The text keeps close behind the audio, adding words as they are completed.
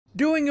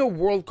Doing a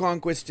world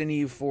conquest in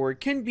EU4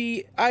 can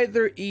be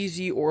either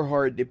easy or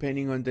hard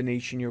depending on the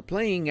nation you're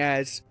playing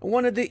as.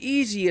 One of the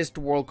easiest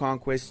world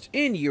conquests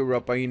in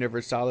Europa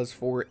Universalis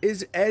 4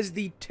 is as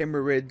the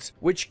Timurids,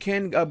 which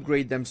can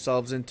upgrade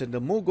themselves into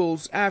the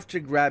Mughals after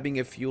grabbing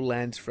a few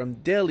lands from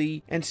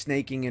Delhi and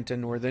snaking into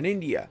northern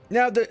India.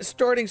 Now the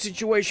starting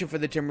situation for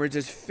the Timurids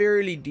is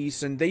fairly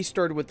decent. They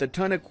start with a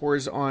ton of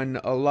cores on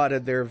a lot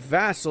of their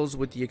vassals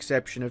with the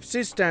exception of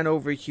Sistan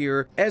over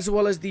here, as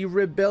well as the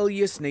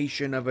rebellious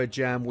nation of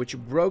Ajam, which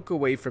broke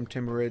away from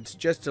Timurids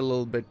just a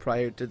little bit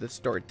prior to the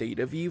start date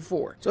of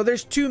EU4. So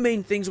there's two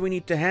main things we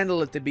need to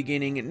handle at the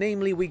beginning,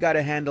 namely we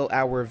gotta handle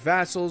our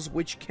vassals,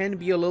 which can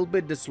be a little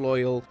bit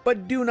disloyal,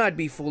 but do not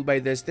be fooled by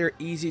this, they're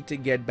easy to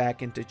get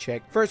back into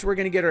check. First, we're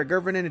gonna get our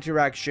government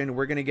interaction,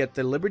 we're gonna get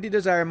the Liberty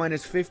Desire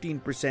minus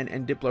 15%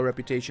 and Diplo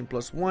Reputation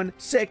plus 1.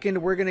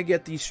 Second, we're gonna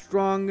get the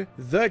Strong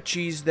the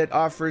Cheese that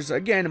offers,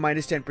 again,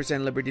 minus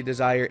 10% Liberty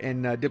Desire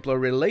and Diplo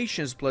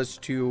Relations plus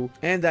 2,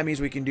 and that means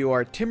we can do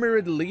our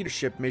Timurid leadership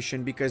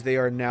mission because they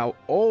are now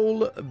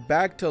all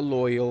back to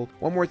loyal.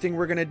 One more thing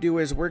we're gonna do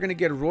is we're gonna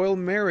get royal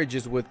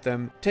marriages with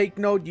them. Take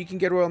note, you can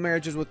get royal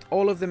marriages with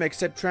all of them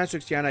except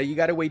Transoxiana. You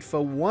gotta wait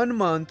for 1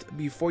 month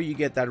before you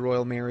get that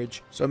royal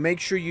marriage, so make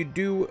sure you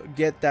do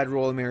get that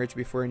royal marriage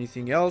before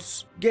anything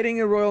else.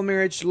 Getting a royal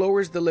marriage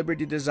lowers the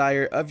liberty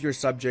desire of your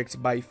subjects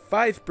by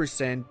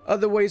 5%.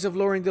 Other ways of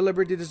lowering the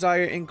liberty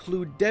desire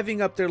include deving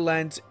up their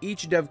lands.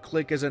 Each dev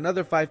click is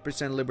another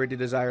 5% liberty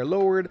desire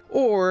lowered,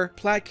 or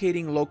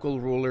placating local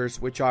rulers,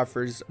 which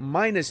offers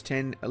minus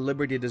 10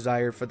 liberty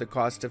desire for the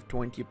cost of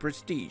 20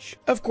 prestige.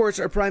 Of course,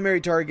 our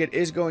primary target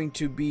is going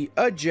to be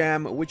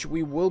Ajam, which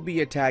we will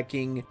be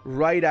attacking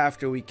right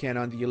after we can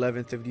on the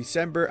 11th of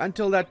December.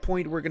 Until that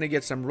point, we're going to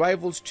get some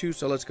rivals too,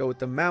 so let's go with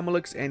the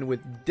Mamluks and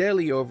with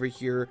Delhi over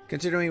here.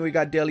 Considering we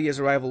got Delhi as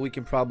a rival, we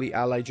can probably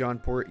ally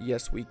Jaunpur.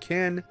 Yes, we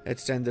can.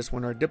 Let's send this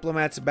one our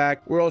diplomats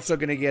back. We're also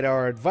going to get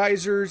our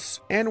advisors,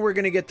 and we're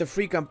going to get the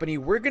free company.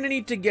 We're going to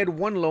need to get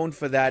one loan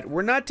for that.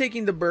 We're not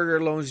taking the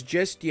burger loans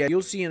just yet.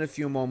 You'll see in a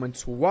few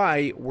moments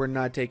why we're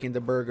not taking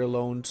the burger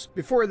loans.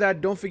 Before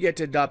that, don't forget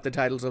to adopt the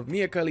titles of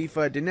Mia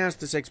Khalifa, denounce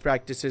the sex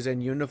practices,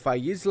 and unify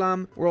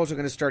Islam. We're also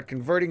going to start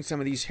converting some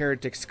of these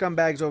heretic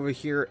scumbags over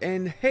here.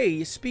 And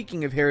hey,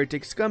 speaking of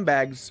heretic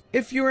scumbags,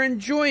 if you're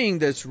enjoying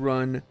this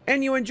run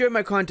and you enjoy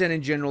my content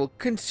in general,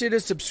 consider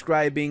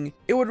subscribing.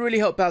 It would really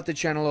help out the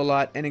channel a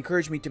lot and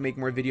encourage me to make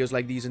more videos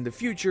like these in the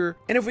future.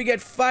 And if we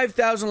get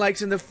 5,000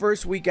 likes in the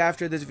first week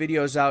after this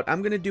video is out,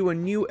 I'm going to do a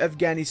new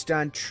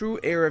Afghanistan True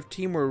Heir of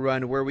Timur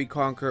run where we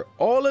conquer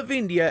all of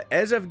India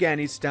as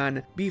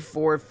Afghanistan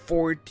before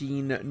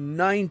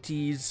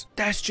 1490s.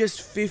 That's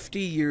just 50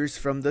 years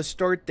from the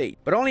start date,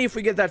 but only if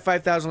we get that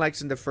 5,000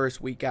 likes in the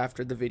first week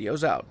after the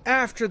video's out.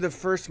 After the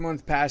first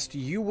month passed,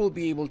 you will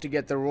be able to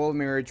get the royal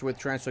marriage with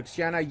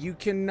Transoxiana. You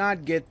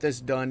cannot get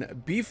this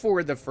done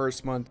before the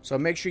first month, so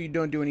make sure you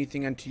don't do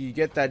anything until you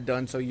get that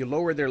done, so you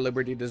lower their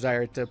liberty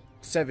desire to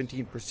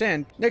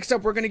 17%. Next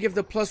up, we're going to give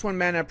the +1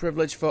 mana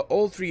privilege for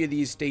all three of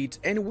these states,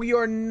 and we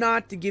are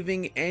not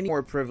giving any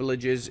more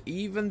privileges.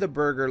 Even the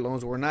burger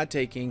loans we're not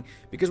taking,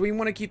 because we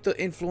want to keep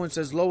the influence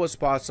as low as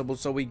possible,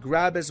 so we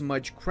grab as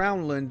much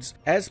crown lands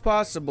as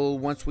possible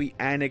once we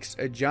annex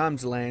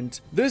Ajam's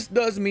lands. This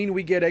does mean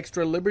we get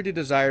extra liberty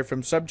desire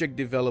from subject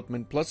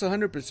development plus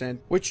 100%,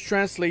 which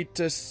translates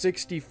to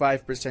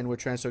 65% with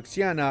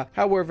Transoxiana.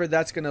 However,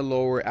 that's going to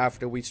lower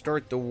after we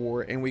start the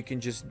war, and we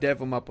can just dev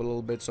them up a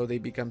little bit so they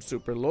become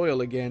super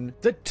loyal again.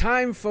 The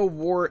time for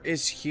war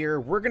is here.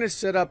 We're gonna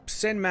set up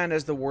Senman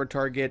as the war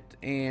target,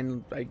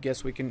 and I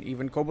guess we can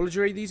even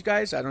co-belligerate these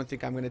guys. I don't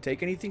think I'm gonna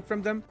take anything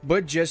from them,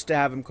 but just to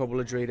have them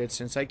co-belligerated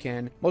since I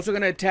can. I'm also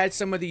gonna attach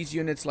some of these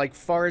units like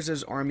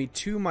Farz's army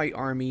to my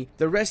army.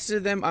 The rest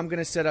of them I'm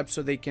gonna set up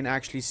so they can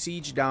actually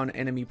siege down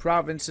enemy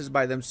provinces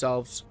by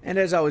themselves. And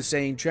as I was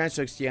saying,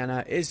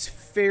 Transoxiana is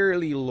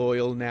fairly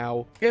loyal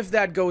now. If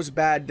that goes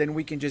bad, then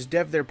we can just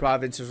dev their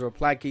provinces or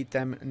placate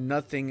them.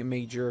 Nothing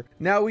major.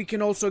 Now we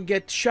can also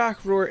get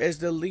Shahrur as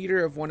the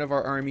leader of one of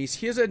our armies.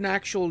 He is an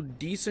actual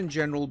decent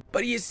general,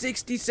 but he is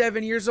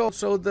 67 years old,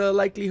 so the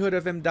likelihood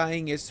of him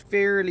dying is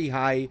fairly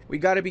high. We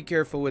gotta be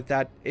careful with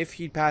that. If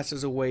he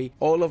passes away,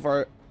 all of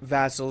our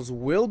vassals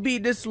will be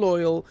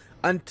disloyal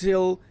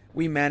until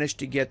we manage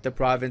to get the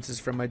provinces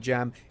from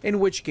Ajam, in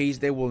which case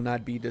they will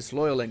not be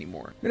disloyal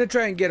anymore. I'm gonna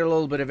try and get a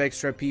little bit of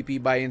extra PP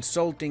by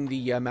insulting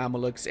the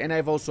Mamluks, and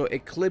I've also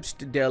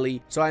eclipsed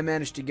Delhi, so I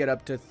managed to get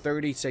up to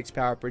 36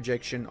 power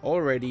projection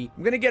already.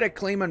 I'm gonna get a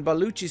claim on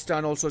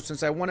Baluchistan also,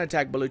 since I want to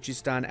attack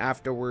Baluchistan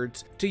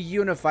afterwards to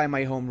unify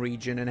my home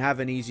region and have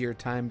an easier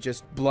time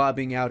just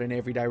blobbing out in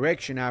every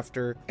direction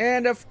after.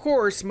 And of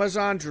course,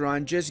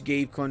 Mazandaran just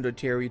gave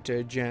Kondoteri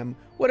to Ajam.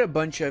 What a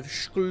bunch of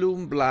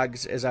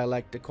shklumblags, as I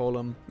like to call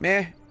them.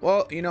 Meh.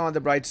 Well, you know, on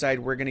the bright side,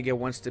 we're gonna get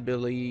one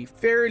stability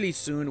fairly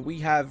soon. We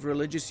have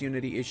religious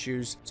unity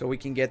issues, so we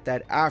can get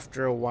that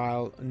after a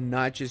while,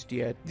 not just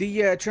yet. The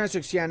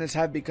Transoxianas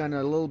have become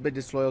a little bit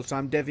disloyal, so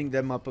I'm deving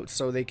them up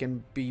so they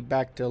can be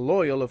back to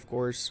loyal, of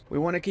course. We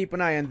want to keep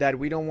an eye on that.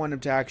 We don't want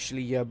them to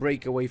actually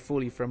break away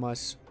fully from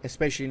us.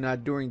 especially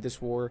not during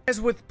this war.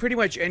 As with pretty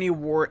much any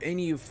war in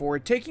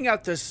EU4, taking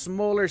out the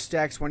smaller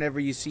stacks whenever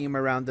you see them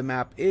around the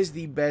map is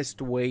the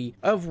best way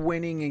of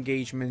winning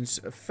engagements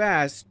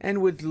fast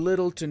and with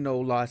little to no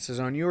losses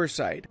on your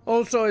side.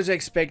 Also, as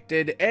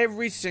expected,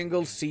 every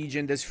single siege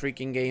in this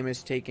freaking game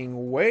is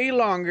taking way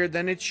longer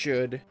than it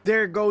should.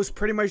 There goes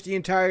pretty much the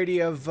entirety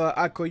of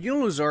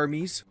Akoyunlu's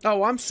armies.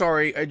 Oh, I'm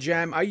sorry,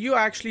 Ajam, are you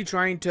actually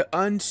trying to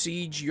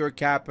unsiege your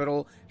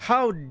capital?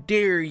 How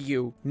dare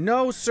you?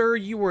 No, sir,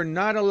 you were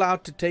not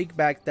allowed to take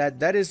back that.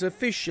 That is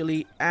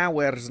officially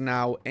ours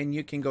now, and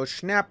you can go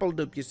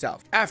schnappeldoop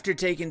yourself. After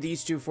taking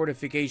these two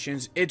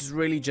fortifications, it's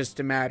really just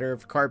a matter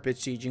of carpet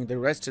sieging the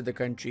rest of the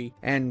country,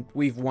 and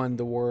we've won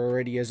the war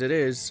already as it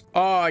is.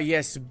 Oh,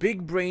 yes,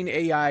 Big Brain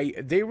AI.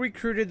 They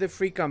recruited the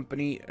free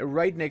company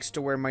right next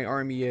to where my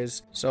army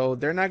is, so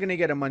they're not going to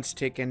get a month's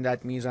tick, and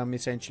that means I'm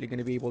essentially going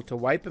to be able to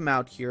wipe them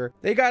out here.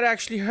 They got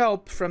actually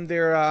help from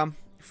their,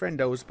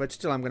 friendos, but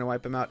still I'm gonna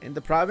wipe them out in the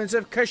province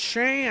of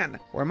Kashan,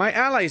 where my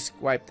allies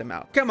wiped them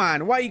out. Come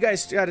on, why you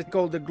guys gotta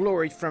go the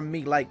glory from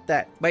me like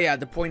that? But yeah,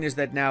 the point is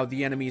that now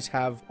the enemies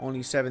have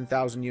only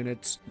 7,000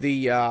 units,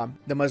 the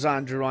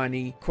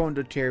Mazandrani,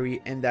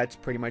 Kondoteri, and that's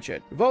pretty much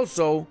it. We've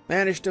also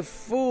managed to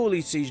fully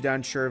siege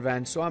down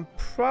Shirvan, so I'm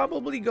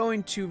probably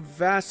going to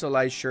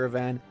vassalize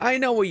Shirvan. I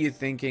know what you're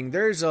thinking,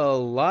 there's a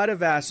lot of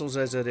vassals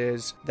as it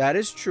is. That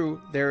is true,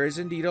 there is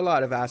indeed a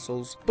lot of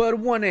vassals, but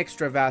one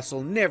extra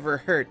vassal never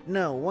hurt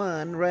no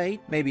one, right?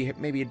 Maybe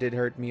it did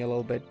hurt me a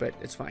little bit, but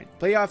it's fine.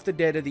 Play off the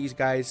dead of these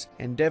guys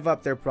and dev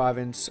up their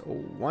province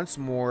once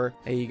more.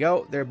 There you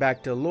go. They're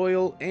back to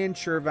loyal, and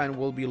Shirvan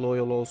will be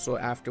loyal also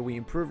after we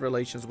improve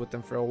relations with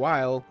them for a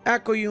while.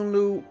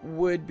 Akoyunlu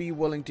would be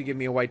willing to give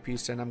me a white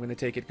peace, and I'm going to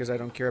take it because I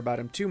don't care about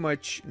him too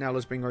much. Now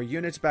let's bring our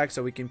units back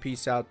so we can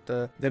peace out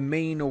the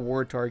main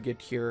war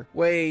target here.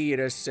 Wait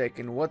a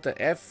second. What the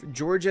F?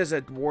 Georgia's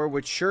at war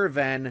with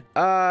Shirvan.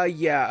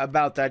 Yeah,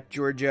 about that,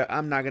 Georgia.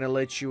 I'm not going to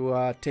let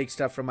you take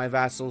stuff from my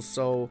vassals,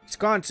 so as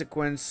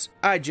consequence,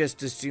 I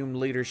just assumed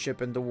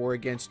leadership in the war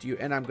against you,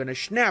 and I'm gonna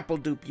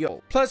schnappeldoop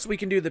you. Plus, we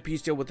can do the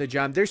peace deal with the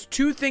Jam. There's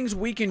two things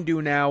we can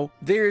do now.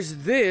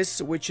 There's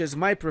this, which is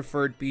my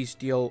preferred peace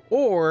deal,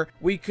 or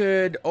we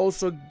could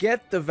also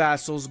get the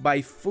vassals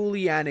by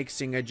fully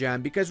annexing a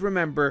Jam, because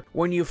remember,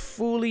 when you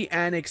fully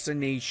annex a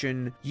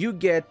nation, you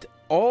get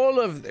all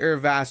of their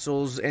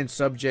vassals and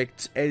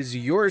subjects as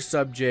your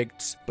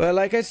subjects. But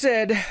like I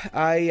said,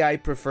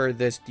 I prefer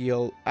this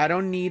deal. I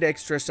don't need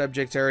extra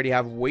subjects. I already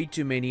have way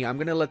too many. I'm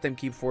gonna let them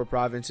keep 4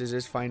 provinces.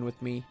 It's fine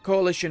with me.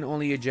 Coalition,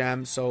 only a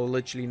Jam, so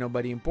literally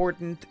nobody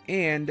important.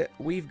 And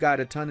we've got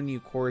a ton of new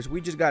cores. We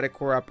just got to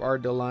core up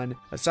Ardalan.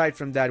 Aside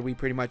from that, we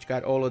pretty much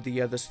got all of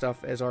the other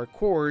stuff as our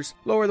cores.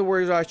 Lower the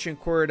Warriors Auction,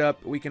 core it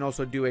up. We can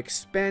also do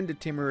expand the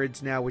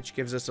timurids now, which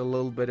gives us a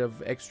little bit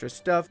of extra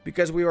stuff.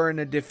 Because we are in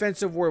a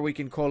defensive war, we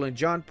can call in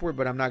Jaunpur,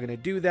 but I'm not going to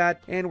do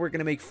that. And we're going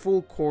to make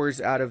full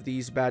cores out of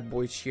these bad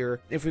boys here.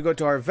 If we go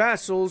to our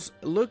vassals,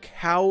 look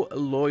how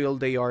loyal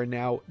they are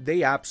now.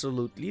 They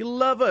absolutely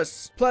love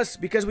us. Plus,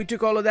 because we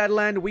took all of that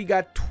land, we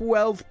got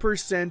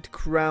 12%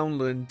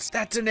 crownlands.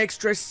 That's an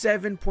extra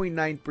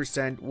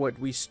 7.9% what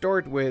we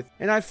start with.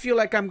 And I feel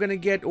like I'm going to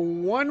get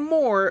one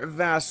more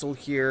vassal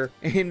here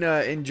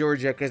in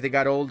Georgia, because they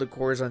got all the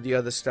cores on the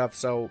other stuff.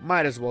 So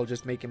might as well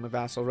just make him a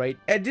vassal, right?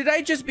 And did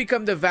I just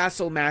become the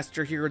vassal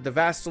master here? The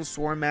vassal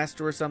swarm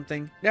master or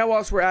something? Now,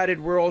 whilst we're at it,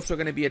 we're also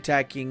going to be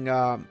attacking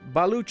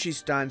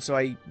Baluchistan, so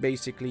I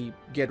basically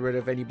get rid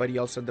of anybody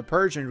else in the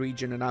Persian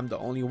region, and I'm the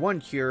only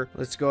one here.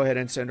 Let's go ahead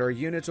and send our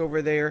units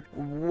over there.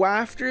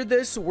 After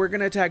this, we're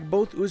going to attack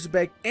both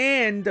Uzbek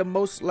and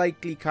most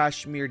likely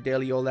Kashmir,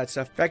 Delhi, all that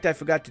stuff. In fact, I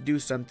forgot to do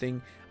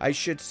something. I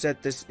should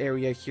set this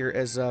area here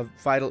as a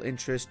vital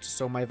interest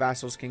so my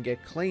vassals can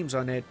get claims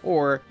on it.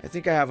 Or, I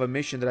think I have a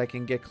mission that I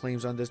can get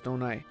claims on this,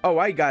 don't I? Oh,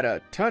 I got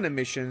a ton of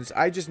missions.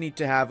 I just need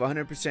to have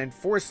 100%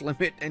 force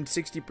limit and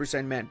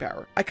 60%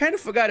 manpower. I kind of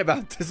forgot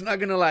about this, not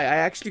gonna lie. I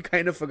actually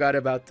kind of forgot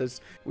about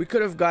this. We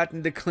could have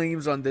gotten the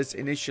claims on this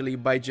initially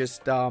by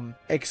just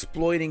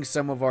exploiting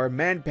some of our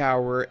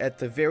manpower at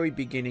the very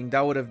beginning.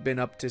 That would have been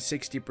up to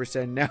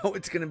 60%. Now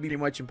it's gonna be pretty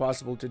much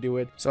impossible to do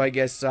it. So I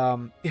guess,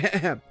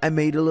 I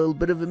made a little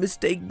bit of a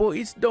mistake,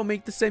 boys. Don't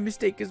make the same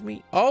mistake as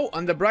me. Oh,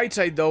 on the bright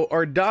side though,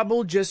 our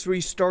double just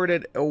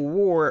restarted a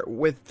war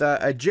with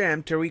a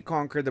Jam to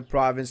reconquer the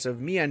province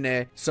of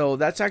Mare. So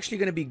that's actually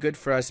going to be good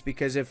for us,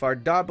 because if our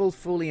double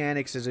fully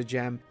annexes a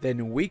Jam,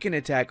 then we can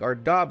attack our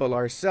double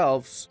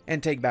ourselves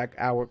and take back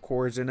our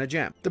cores in a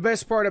Jam. The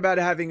best part about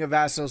having a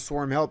vassal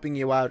swarm helping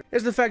you out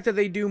is the fact that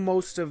they do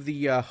most of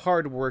the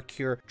hard work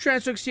here.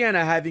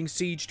 Transoxiana having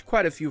sieged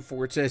quite a few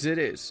forts as it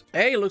is.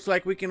 Hey, looks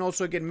like we can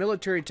also get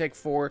military tech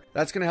 4.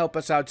 That's going to help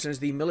us out, since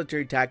the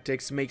military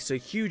tactics makes a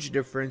huge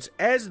difference,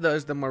 as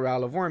does the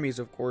morale of armies,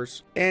 of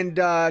course. And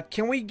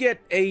can we get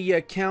a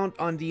count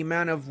on the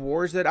amount of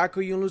wars that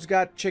Akoyunlu's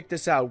got? Check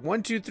this out.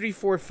 1, 2, 3,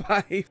 4,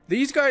 5.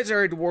 These guys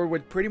are at war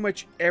with pretty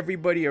much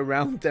everybody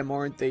around them,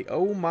 aren't they?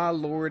 Oh my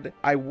lord.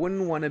 I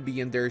wouldn't want to be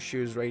in their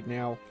shoes right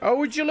now. Oh,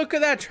 would you look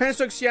at that?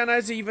 Transoxiana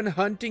is even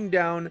hunting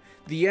down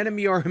the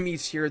enemy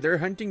armies here. They're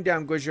hunting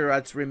down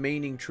Gujarat's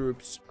remaining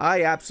troops.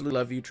 I absolutely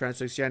love you,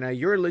 Transoxiana.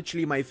 You're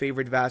literally my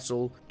favorite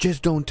vassal.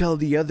 Just don't tell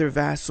the other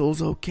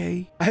vassals,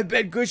 okay? I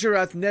bet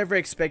Gujarat never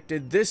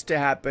expected this to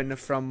happen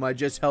from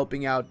just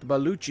helping out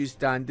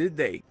Baluchistan, did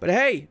they? But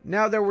hey,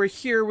 now that we're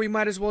here, we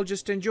might as well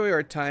just enjoy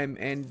our time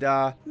and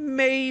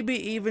maybe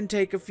even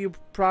take a few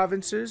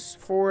provinces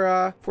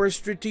for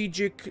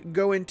strategic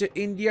go into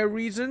India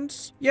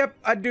reasons. Yep,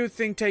 I do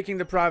think taking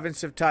the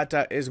province of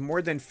Tata is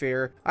more than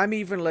fair. I'm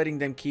even letting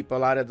them keep a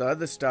lot of the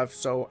other stuff,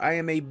 so I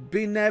am a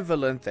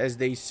benevolent, as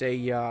they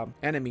say,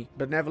 enemy.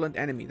 Benevolent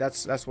enemy.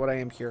 That's what I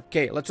am here.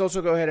 Okay, let's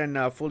also go ahead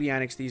and fully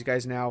annex these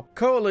guys now.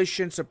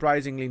 Coalition,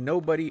 surprisingly,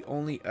 nobody,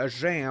 only a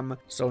jam,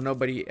 so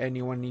nobody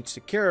anyone needs to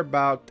care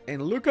about.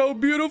 And look how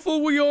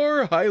beautiful we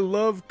are. I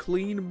love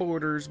clean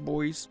borders,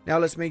 boys. Now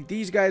let's make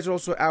these guys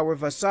also our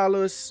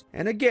vassalus.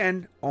 And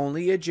again,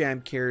 only a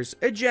jam cares.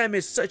 A jam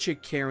is such a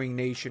caring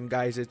nation,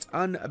 guys. It's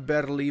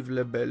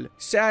unbelievable.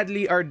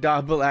 Sadly, our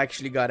double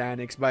actually got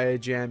annexed by a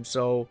jam,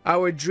 so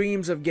our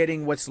dreams of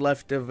getting what's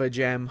left of a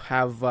jam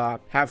have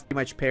pretty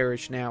much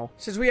perished now.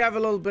 Since we have a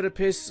little bit of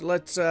piss,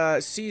 let's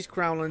seize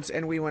crownlands,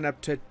 and we went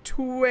up to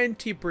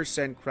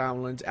 20%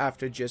 crownlands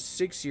after just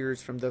 6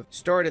 years from the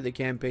start of the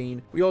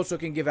campaign. We also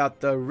can give out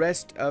the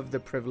rest of the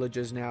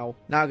privileges now.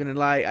 Not gonna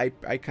lie,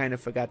 I kind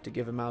of forgot to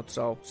give them out,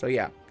 so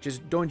yeah.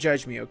 Just don't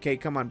judge me, okay?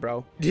 Come on,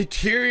 bro.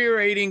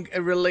 Deteriorating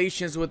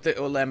relations with the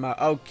ulema.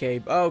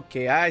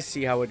 Okay, I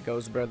see how it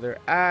goes, brother.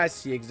 I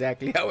see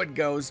exactly how it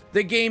goes.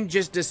 The game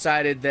just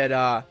decided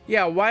that,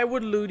 yeah, why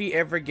would Ludi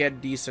ever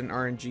get decent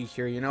RNG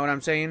here? You know what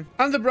I'm saying?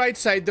 On the bright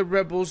side, the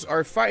rebels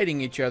are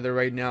fighting each other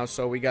right now,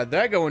 so we got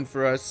that going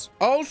for us.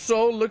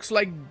 Also, looks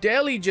like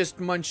Delhi just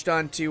munched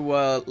onto,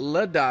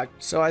 Ladakh,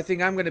 so I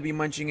think I'm gonna be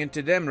munching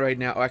into them right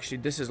now. Oh, actually,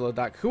 this is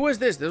Ladakh. Who was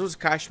this? This was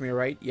Kashmir,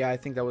 right? Yeah, I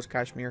think that was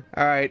Kashmir.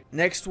 Alright,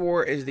 next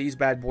war is these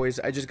bad boys.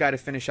 I just gotta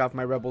finish off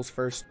my rebels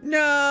first.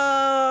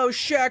 No!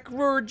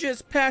 Shakrur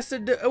just passed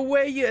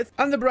away.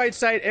 On the bright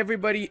side,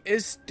 everybody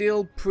is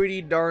still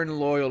pretty darn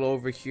loyal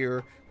over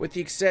here, with the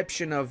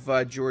exception of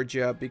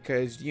Georgia,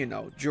 because, you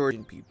know,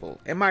 Georgian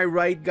people. Am I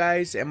right,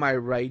 guys? Am I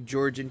right,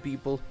 Georgian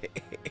people?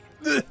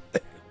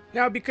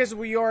 Now, because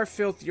we are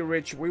filthy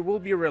rich, we will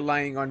be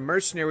relying on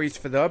mercenaries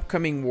for the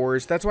upcoming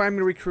wars. That's why I'm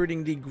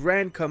recruiting the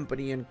Grand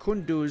Company in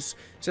Kunduz,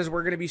 since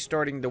we're going to be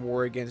starting the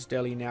war against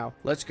Delhi now.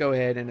 Let's go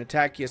ahead and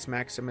attack Yes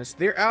Maximus.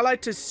 They're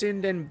allied to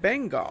Sindh and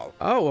Bengal.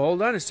 Oh,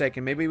 hold on a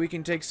second. Maybe we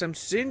can take some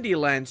Sindhi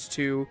lands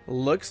too.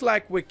 Looks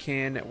like we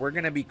can. We're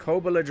going to be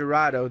Kobala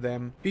Dorado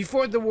them.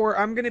 Before the war,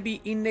 I'm going to be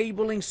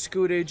enabling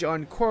scootage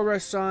on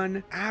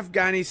Khorasan,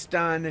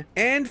 Afghanistan,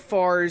 and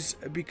Fars,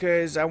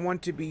 because I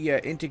want to be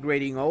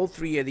integrating all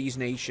three of these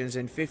nations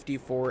in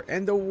 54,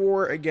 and the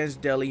war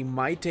against Delhi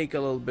might take a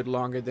little bit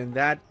longer than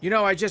that. You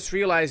know, I just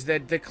realized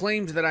that the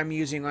claims that I'm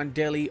using on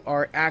Delhi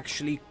are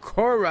actually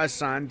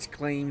Khorasan's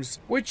claims,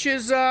 which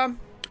is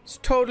it's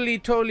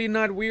totally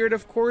not weird.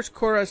 Of course,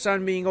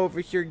 Khorasan being over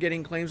here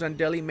getting claims on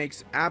Delhi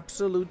makes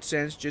absolute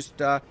sense. Just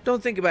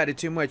don't think about it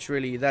too much,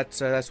 really. That's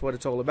what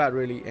it's all about,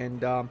 really.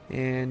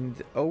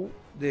 And oh,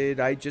 did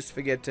I just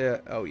forget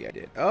to... Oh, yeah, I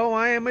did. Oh,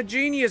 I am a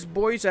genius,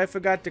 boys. I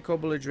forgot to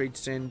co-belligerate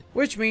Sindh,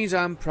 which means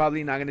I'm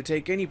probably not going to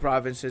take any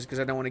provinces because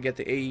I don't want to get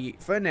the AE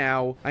for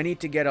now. I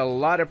need to get a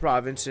lot of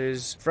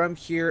provinces from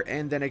here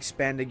and then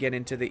expand again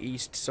into the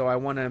east, so I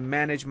want to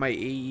manage my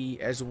AE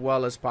as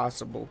well as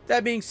possible.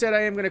 That being said,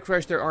 I am going to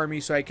crush their army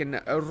so I can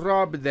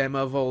rob them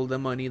of all the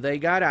money they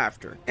got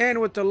after.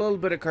 And with a little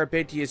bit of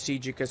Carpathia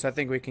Siegicus, I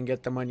think we can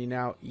get the money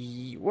now.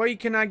 Well, you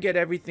cannot get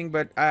everything,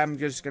 but I'm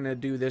just going to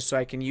do this so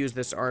I can use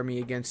this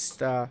army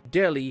against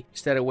Delhi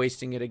instead of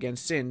wasting it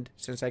against Sindh,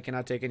 since I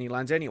cannot take any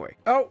lands anyway.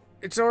 Oh,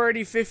 it's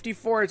already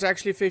 54. It's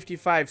actually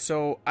 55,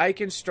 so I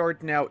can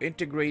start now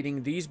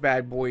integrating these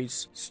bad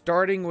boys,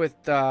 starting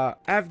with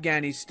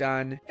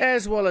Afghanistan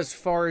as well as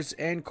Fars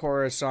and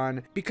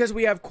Khorasan. Because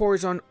we have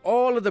cores on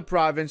all of the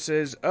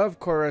provinces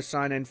of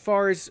Khorasan and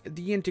Fars,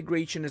 the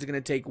integration is going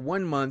to take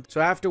 1 month. So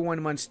after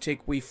 1 month's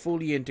tick, we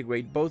fully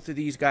integrate both of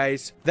these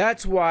guys.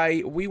 That's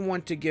why we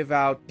want to give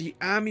out the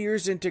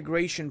Amir's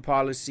integration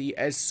policy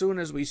as soon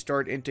as we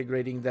start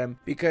integrating them,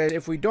 because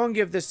if we don't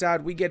give this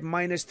out, we get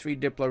 -3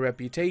 Diplo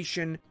reputation.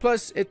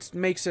 Plus, it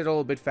makes it a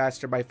little bit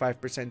faster by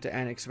 5% to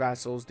annex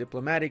vassals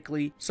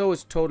diplomatically, so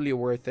it's totally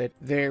worth it.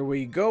 There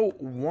we go,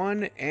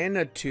 1 and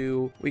a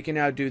 2. We can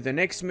now do the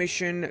next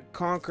mission,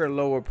 conquer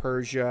Lower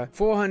Persia,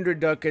 400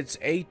 ducats,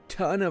 a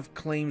ton of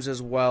claims as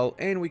well,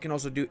 and we can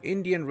also do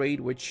Indian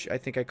raid, which I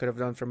think I could have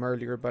done from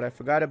earlier, but I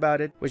forgot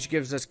about it, which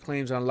gives us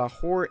claims on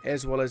Lahore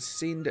as well as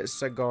Sindh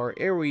Sagar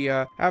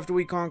area. After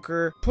we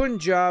conquer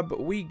Punjab,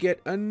 we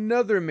get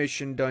another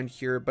mission done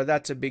here, but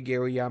that's a big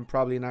area. I'm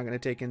probably not going to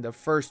take in the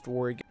first first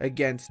war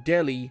against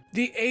Delhi.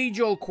 The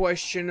age-old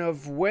question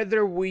of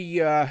whether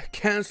we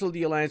cancel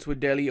the alliance with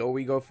Delhi or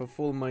we go for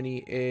full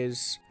money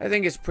is, I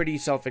think it's pretty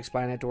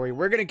self-explanatory.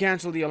 We're going to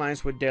cancel the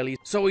alliance with Delhi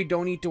so we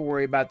don't need to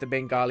worry about the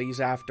Bengalis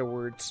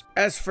afterwards.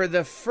 As for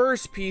the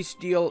first peace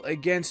deal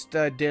against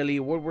Delhi,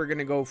 what we're going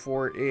to go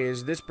for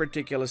is this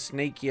particular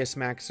Snakius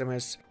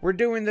Maximus. We're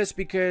doing this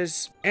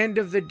because, end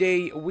of the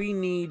day, we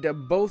need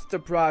both the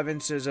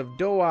provinces of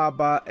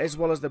Doaba as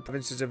well as the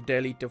provinces of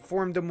Delhi to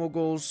form the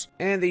Mughals,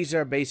 and these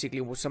are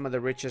basically some of the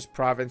richest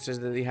provinces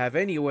that they have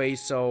anyway,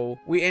 so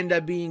we end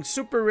up being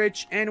super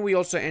rich, and we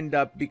also end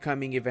up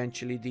becoming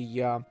eventually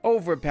the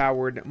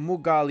overpowered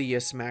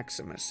Mughalius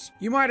Maximus.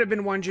 You might have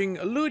been wondering,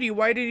 Ludi,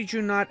 why did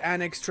you not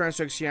annex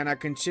Transoxiana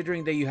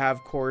considering that you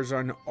have cores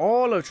on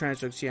all of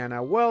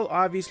Transoxiana? Well,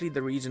 obviously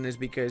the reason is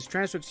because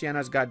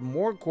Transoxiana's got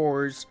more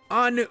cores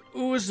on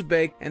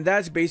Uzbek, and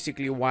that's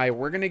basically why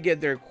we're gonna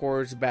get their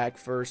cores back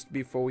first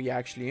before we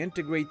actually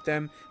integrate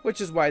them,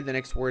 which is why the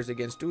next war is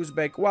against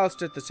Uzbek,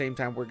 whilst at the same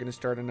time we're gonna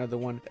start another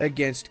one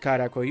against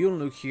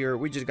Karakoyunlu here.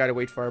 We just gotta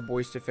wait for our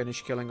boys to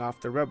finish killing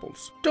off the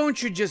rebels.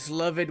 Don't you just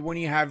love it when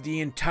you have the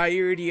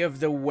entirety of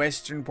the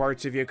western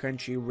parts of your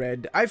country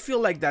red? I feel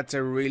like that's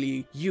a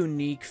really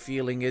unique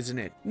feeling, isn't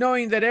it?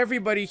 Knowing that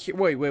everybody here—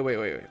 wait,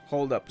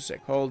 hold up a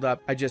sec, hold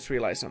up, I just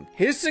realized something.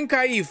 Hisn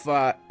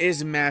Kaifa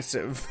is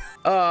massive.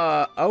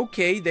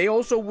 Okay, they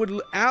also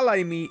would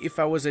ally me if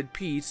I was at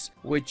peace,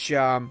 which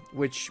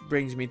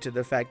brings me to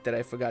the fact that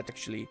I forgot to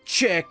actually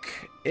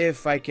check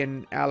if I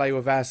can ally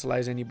or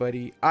vassalize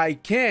anybody. I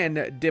can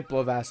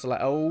diplo-vassalize.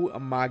 Oh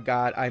my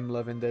god, I'm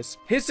loving this.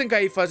 Hisn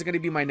Kaifa is going to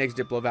be my next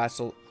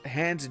diplo-vassal,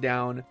 hands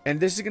down, and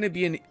this is going to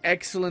be an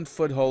excellent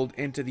foothold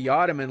into the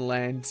Ottoman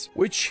lands,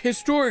 which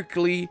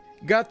historically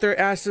got their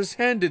asses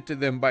handed to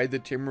them by the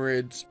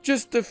Timurids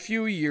just a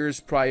few years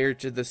prior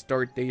to the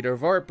start date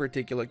of our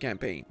particular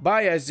campaign.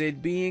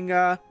 Bayezid being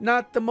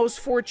not the most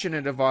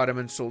fortunate of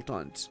Ottoman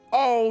sultans.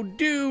 Oh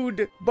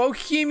dude,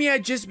 Bohemia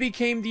just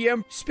became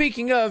the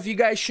Speaking of, you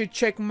guys should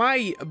check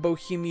my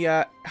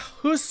Bohemia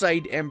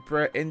Hussite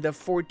Emperor in the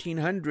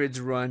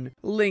 1400s run,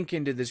 link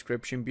in the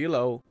description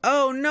below.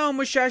 Oh no,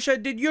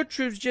 Mushasha, did your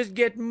troops just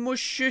get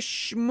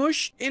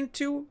mushed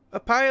into a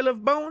pile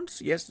of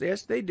bones? Yes,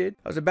 they did.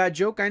 That was a bad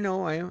joke, I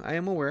know, I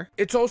am aware.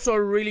 It's also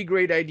a really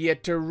great idea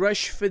to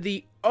rush for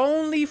the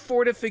only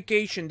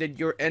fortification that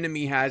your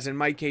enemy has, in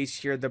my case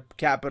here, the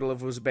capital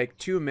of Uzbek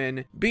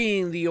Tumen,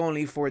 being the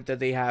only fort that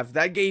they have.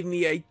 That gave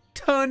me a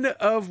ton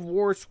of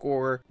war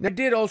score. Now, I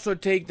did also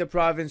take the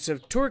province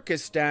of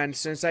Turkestan,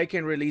 since I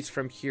can release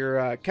from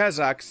here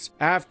Kazakhs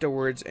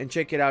afterwards. And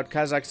check it out,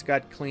 Kazakhs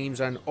got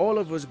claims on all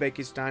of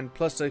Uzbekistan,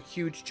 plus a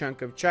huge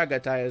chunk of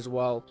Chagatai as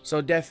well.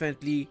 So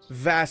definitely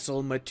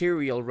vassal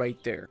material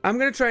right there. I'm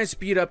gonna try and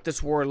speed up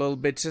this war a little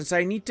bit, since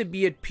I need to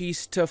be at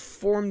peace to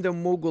form the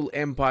Mughal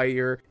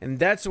Empire, and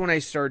that's when I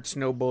start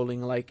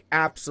snowballing like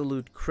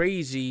absolute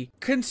crazy.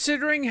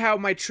 Considering how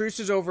my truce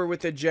is over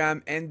with the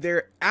Jam, and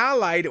they're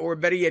allied, or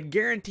better yet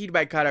guaranteed,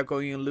 by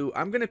Karakoyunlu,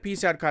 I'm gonna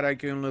peace out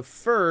Karakoyunlu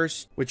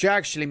first, which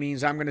actually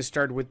means I'm gonna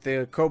start with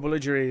the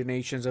co-belligerent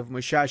nations of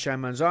Mushasha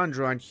and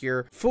Mazandran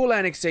here. Full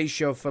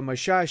annexation for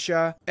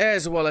Mushasha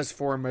as well as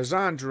for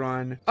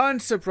Mazandran.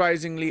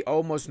 Unsurprisingly,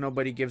 almost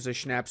nobody gives a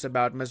schnaps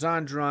about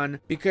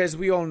Mazandran, because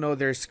we all know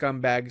they're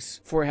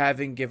scumbags for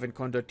having given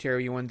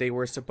Condottieri when they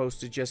were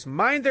supposed to just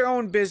mind their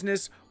own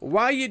business.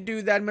 Why you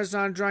do that,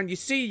 Mazandran? You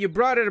see, you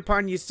brought it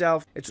upon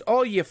yourself. It's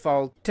all your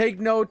fault. Take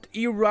note,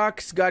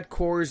 Iraq's got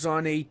cores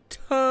on a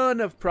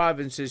ton of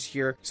provinces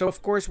here, so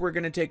of course we're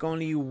gonna take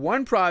only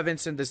one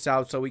province in the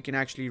south so we can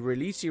actually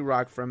release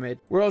Iraq from it.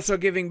 We're also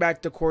giving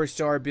back the cores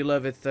to our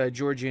beloved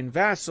Georgian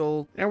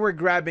vassal, and we're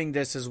grabbing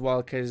this as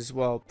well because,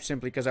 well,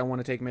 simply because I want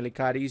to take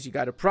Melikatis. You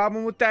got a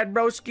problem with that,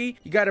 broski?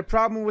 You got a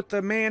problem with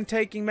the man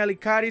taking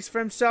Melikatis for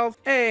himself?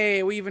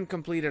 Hey, we even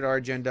completed our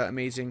agenda.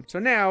 Amazing. So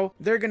now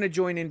they're gonna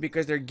join in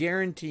because they're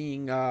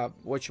guaranteeing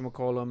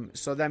whatchamacallem,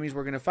 so that means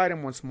we're gonna fight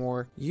them once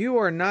more. You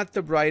are not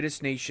the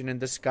brightest nation in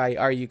the sky,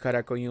 are you,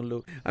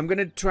 Karakoyunlu? I'm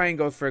gonna try and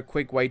go for a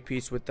quick white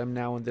peace with them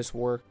now in this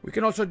war. We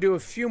can also do a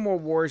few more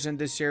wars in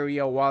this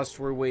area whilst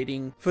we're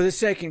waiting for the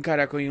second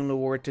Karakoyunlu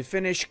war to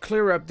finish,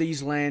 clear up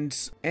these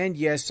lands. And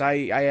yes,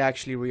 I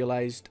actually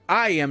realized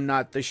I am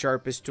not the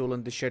sharpest tool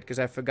in the shed because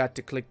I forgot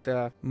to click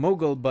the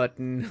Mughal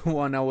button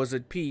when I was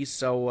at peace,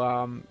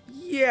 so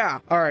yeah.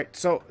 Alright,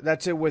 so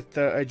that's it with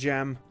the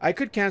Jam. I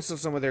could cancel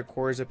some of their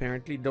cores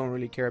apparently, don't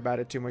really care about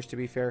it too much to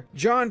be fair.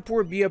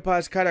 Jaunpur,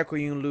 Biapaz,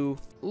 Karakoyunlu,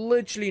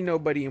 literally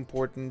nobody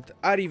important.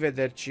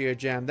 Arrivederci,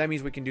 Jam. That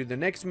means we can do the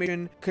next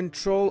mission,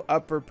 control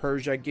Upper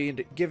Persia,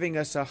 giving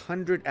us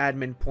 100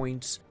 admin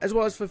points, as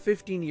well as for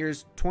 15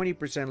 years,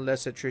 20%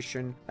 less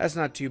attrition. That's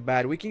not too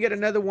bad. We can get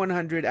another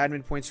 100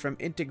 admin points from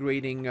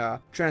integrating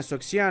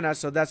Transoxiana,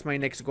 so that's my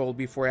next goal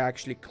before I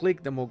actually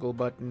click the Mughal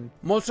button.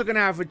 I'm also gonna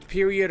have a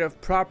period of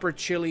proper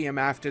Chilium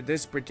after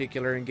this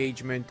particular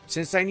engagement.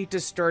 Since I need to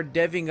start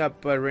deving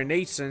up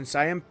Renaissance,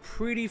 I am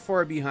pretty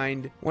far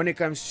behind when it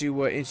comes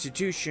to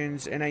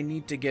institutions, and I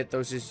need to get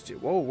those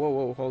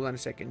whoa, hold on a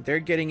second. They're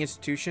getting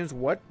institutions?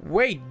 What?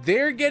 Wait,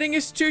 they're getting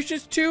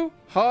institutions too?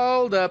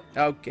 Hold up.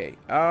 Okay,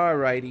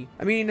 alrighty.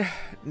 I mean,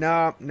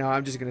 no,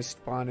 I'm just gonna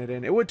spawn it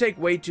in. It would take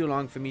way too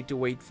long for me to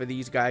wait for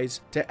these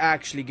guys to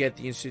actually get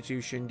the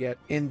institution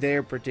in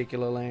their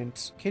particular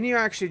lands. Can you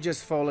actually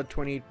just fall at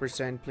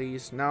 28%,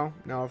 please? No,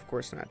 of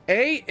course not.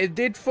 Hey, it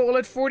did fall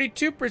at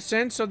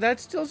 42%, so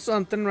that's still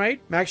something,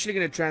 right? I'm actually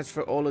gonna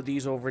transfer all of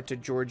these over to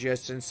Georgia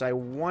since I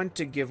want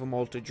to give them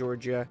all to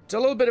Georgia. It's a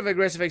little bit of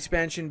aggressive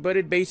expansion, but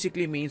it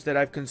basically means that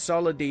I've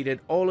consolidated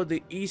all of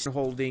the eastern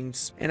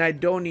holdings, and I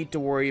don't need to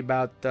worry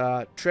about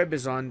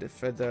Trebizond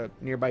for the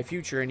nearby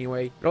future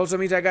anyway. It also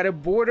means I got a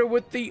border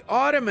with the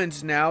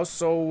Ottomans now,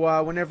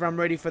 so whenever I'm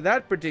ready for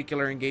that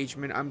particular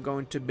engagement, I'm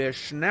going to be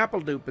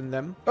schnappeldooping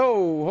them.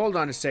 Oh, hold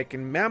on a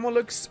second.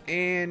 Mamelukes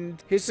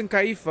and Hisan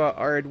Kaifa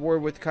are at war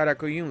with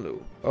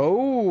Karakoyunlu.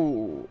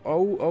 Oh,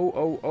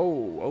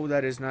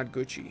 that is not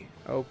Gucci.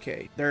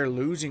 Okay, they're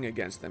losing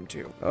against them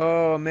too.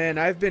 Oh man,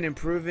 I've been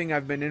improving,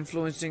 I've been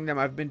influencing them,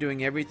 I've been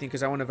doing everything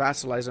because I want to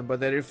vassalize them, but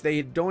that if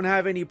they don't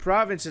have any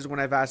provinces when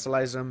I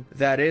vassalize them,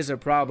 that is a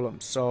problem.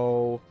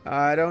 So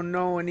I don't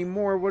know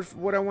anymore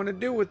what I want to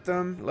do with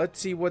them. Let's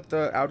see what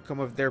the outcome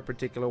of their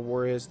particular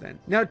war is then.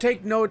 Now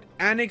take note,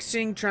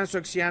 annexing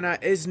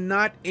Transoxiana is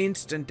not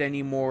instant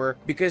anymore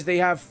because they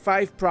have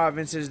 5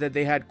 provinces that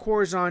they had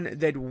cores on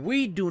that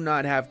we do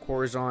not have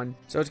cores on.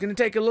 So it's going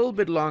to take a little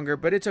bit longer,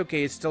 but it's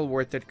okay, it's still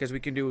worth it because we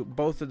can do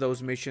both of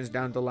those missions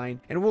down the line,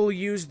 and we'll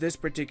use this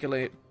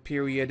particular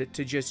period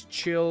to just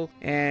chill.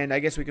 And I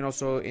guess we can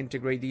also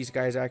integrate these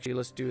guys. Actually,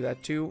 let's do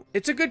that too.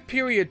 It's a good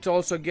period to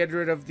also get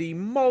rid of the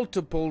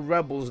multiple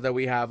rebels that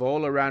we have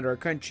all around our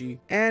country,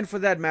 and for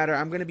that matter,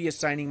 I'm going to be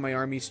assigning my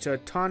armies to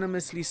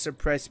autonomously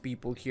suppress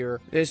people here.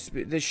 This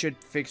should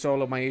fix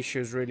all of my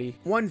issues, really.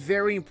 One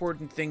very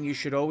important thing you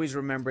should always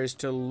remember is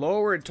to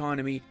lower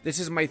autonomy. This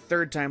is my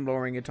 3rd time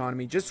lowering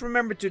autonomy. Just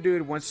remember to do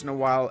it once in a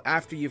while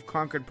after you've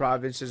conquered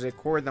provinces and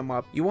core them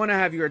up. You want to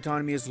have your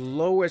autonomy as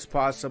low as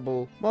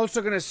possible. I'm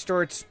also going to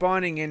start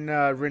spawning in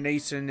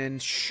Renaissance and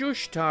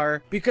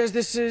Shushtar because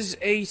this is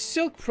a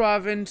silk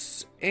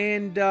province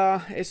and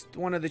it's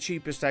one of the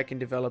cheapest I can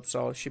develop,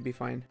 so it should be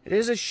fine. It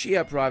is a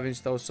Shia province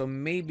though, so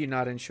maybe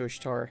not in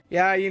Shushtar.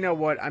 Yeah, you know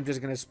what, I'm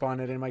just gonna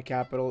spawn it in my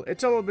capital.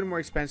 It's a little bit more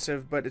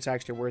expensive, but it's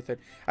actually worth it.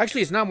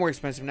 Actually, it's not more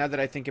expensive now that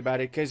I think about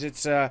it, because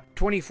it's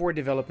 24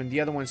 development, the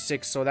other one's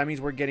 6, so that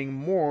means we're getting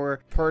more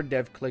per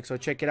dev click. So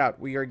check it out,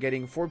 we are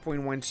getting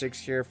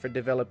 4.16 here for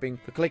developing,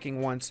 for clicking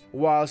once,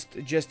 whilst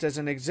just as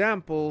an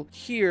example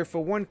here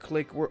for 1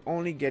 click we're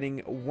only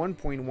getting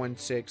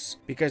 1.16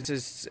 because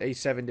this is a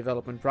 7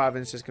 development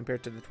province as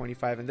compared to the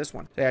 25 in this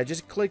one. So yeah,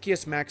 just click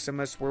yes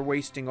Maximus. We're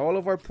wasting all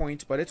of our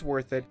points, but it's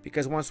worth it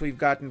because once we've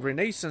gotten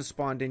Renaissance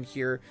spawned in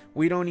here,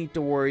 we don't need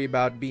to worry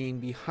about being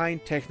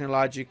behind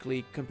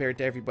technologically compared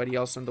to everybody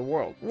else in the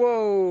world.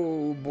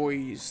 Whoa,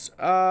 boys.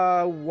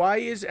 Why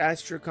is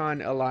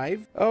Astrakhan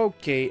alive?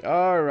 Okay,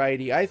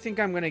 alrighty. I think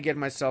I'm gonna get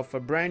myself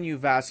a brand new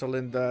vassal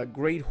in the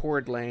Great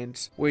Horde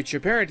lands, which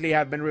apparently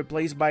have been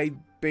replaced by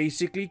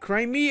basically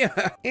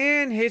Crimea.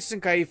 And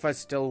Hisan Kaifa is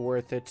still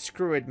worth it.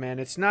 Screw it, man.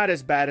 It's not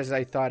as bad as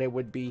I thought it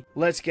would be.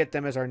 Let's get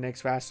them as our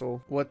next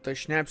vassal. What the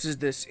schnapps is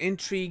this?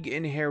 Intrigue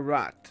in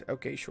Herat.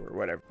 Okay, sure,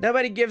 whatever.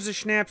 Nobody gives a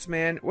schnapps,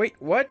 man. Wait,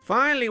 what?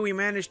 Finally, we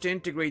managed to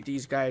integrate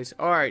these guys.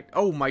 Alright.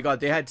 Oh my god,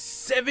 they had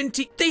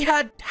 70. They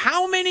had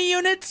how many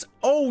units?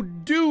 Oh,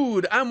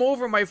 dude, I'm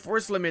over my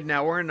force limit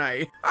now, aren't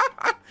I?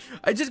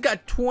 I just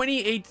got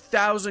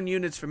 28,000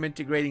 units from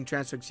integrating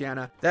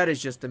Transoxiana. That is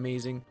just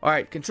amazing.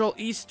 Alright, control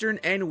eastern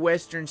and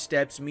western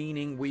steppes,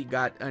 meaning we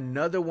got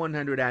another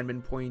 100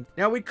 admin points.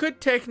 Now, we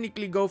could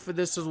technically go for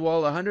this as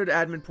well. 100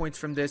 admin points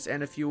from this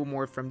and a few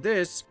more from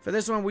this. For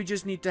this one, we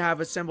just need to have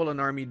assemble an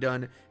army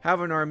done.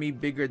 Have an army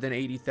bigger than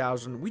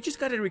 80,000. We just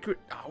got to recruit.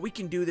 Oh, we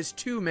can do this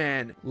too,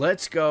 man.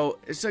 Let's go.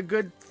 It's a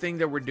good thing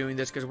that we're doing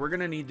this because we're going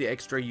to need the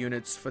extra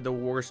units for the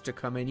wars to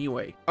come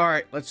anyway.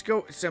 Alright, let's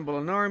go. Assemble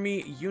an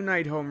army.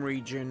 Unite home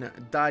region.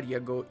 Daria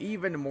go.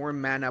 Even more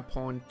mana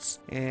points.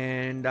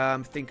 And I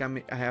think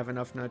I have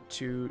enough now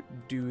to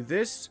do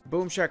this.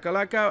 Boom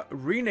shakalaka.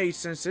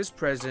 Renaissance is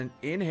present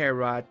in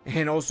Herat.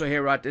 And also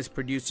Herat is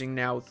producing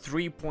now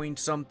 3 point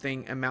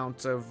something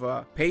amounts of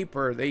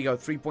paper. There you go.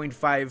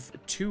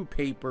 3.52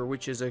 paper,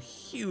 which is a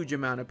huge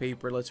amount of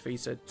paper, let's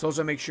face it. So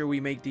also make sure we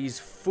make these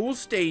full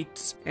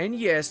states. And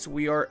yes,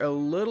 we are a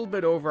little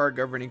bit over our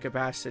governing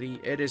capacity.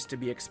 It is to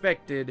be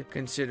expected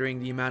considering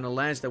the amount of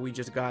lands that we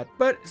just got.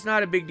 But it's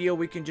not a big deal.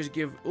 We can just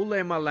give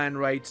Ulema land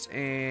rights,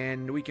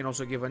 and we can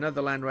also give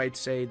another land right,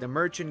 say the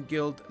Merchant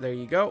Guild. There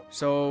you go.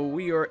 So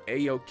we are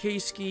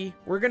Aokeski.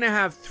 We're gonna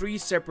have 3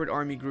 separate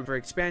army groups for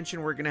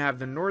expansion. We're gonna have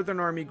the Northern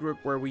Army Group,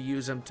 where we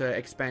use them to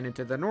expand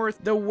into the north,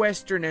 the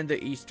Western and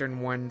the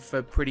Eastern one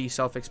for pretty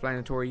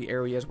self-explanatory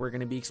areas we're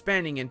gonna be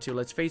expanding into,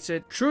 let's face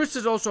it. Truce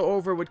is also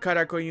over with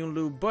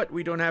Karakoyunlu, but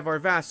we don't have our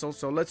vassal,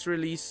 so let's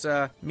release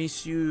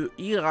Monsieur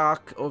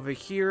Iraq over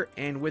here,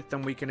 and with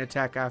them we can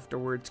attack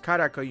afterwards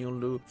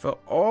Karakoyunlu for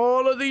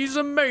all of these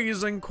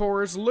amazing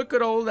cores. Look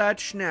at all that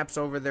schnapps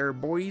over there,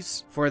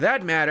 boys. For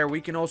that matter,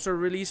 we can also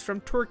release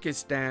from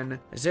Turkestan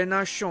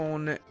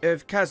Zenashon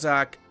of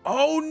Kazakh.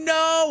 Oh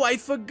no, I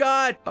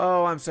forgot.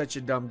 Oh, I'm such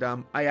a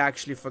dum-dum. I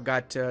actually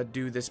forgot to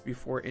do this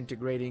before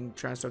integrating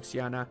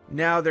Transoxiana.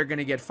 Now they're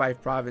gonna get 5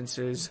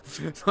 provinces.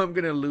 So I'm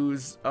gonna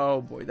lose.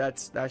 Oh boy,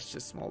 that's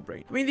just small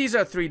brain. I mean, these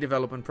are 3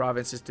 development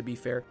provinces, to be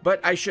fair,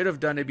 but I should have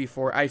done it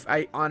before.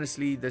 I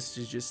honestly, this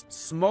is just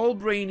small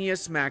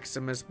brainius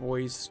maximus,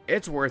 boys.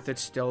 It's worth it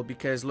still,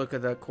 because look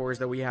at the cores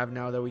that we have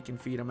now that we can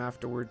feed them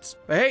afterwards.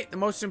 But hey, the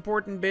most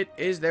important bit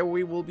is that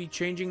we will be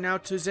changing now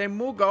to the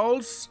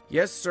Mughals.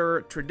 Yes,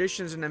 sir.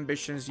 Traditions and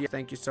ambitions. Yeah,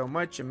 thank you so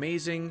much.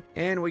 Amazing.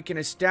 And we can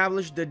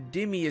establish the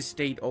Dhimmi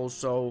estate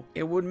also.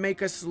 It would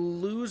make us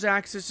lose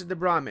access to the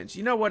Brahmins.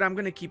 You know what? I'm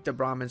gonna keep the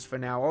Brahmins for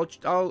now.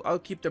 I'll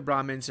keep the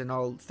Brahmins, and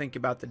I'll think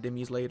about the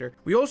Dhimmis later.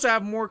 We also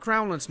have more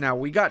crownlands now.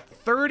 We got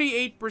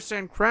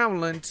 38%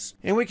 crownlands,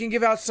 and we can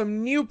give out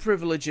some new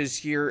privileges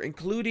here,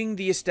 including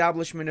the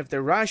establishment of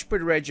the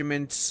Rajput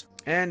regiments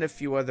and a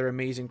few other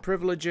amazing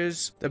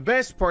privileges. The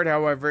best part,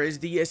 however, is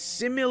the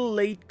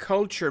assimilate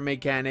culture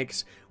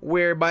mechanics,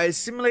 where by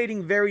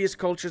assimilating various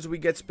cultures we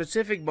get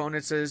specific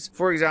bonuses.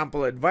 For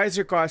example,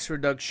 advisor cost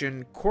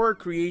reduction, core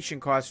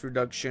creation cost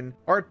reduction,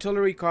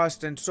 artillery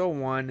cost, and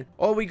so on.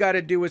 All we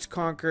gotta do is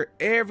conquer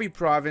every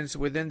province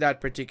within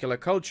that particular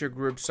culture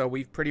group, so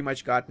we've pretty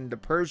much gotten the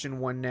Persian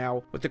one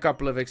now, with a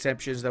couple of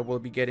exceptions that we'll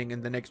be getting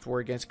in the next war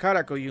against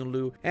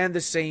Karakoyunlu. And the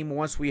same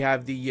once we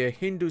have the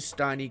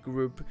Hindustani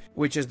group,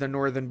 which is the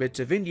northern bits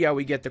of India,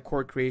 we get the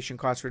core creation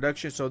cost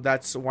reduction, so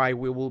that's why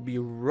we will be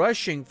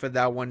rushing for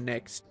that one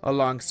next,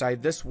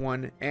 alongside this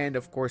one, and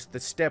of course the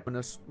steppe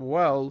as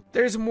well.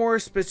 There's more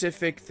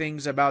specific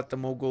things about the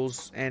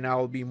Mughals, and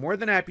I'll be more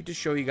than happy to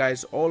show you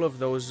guys all of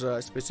those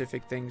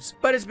specific things.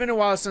 But it's been a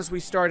while since we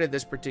started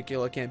this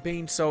particular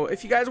campaign, so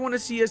if you guys want to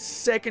see a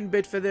second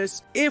bit for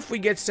this, if we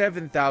get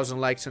 7,000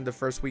 likes in the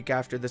first week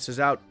after this is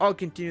out, I'll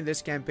continue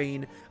this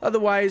campaign.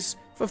 Otherwise,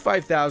 for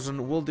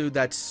 5,000, we'll do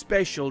that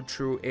special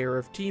True Heir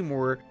of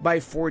Timur by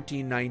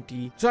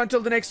 1490. So until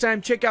the next time,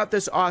 check out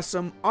this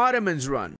awesome Ottomans run.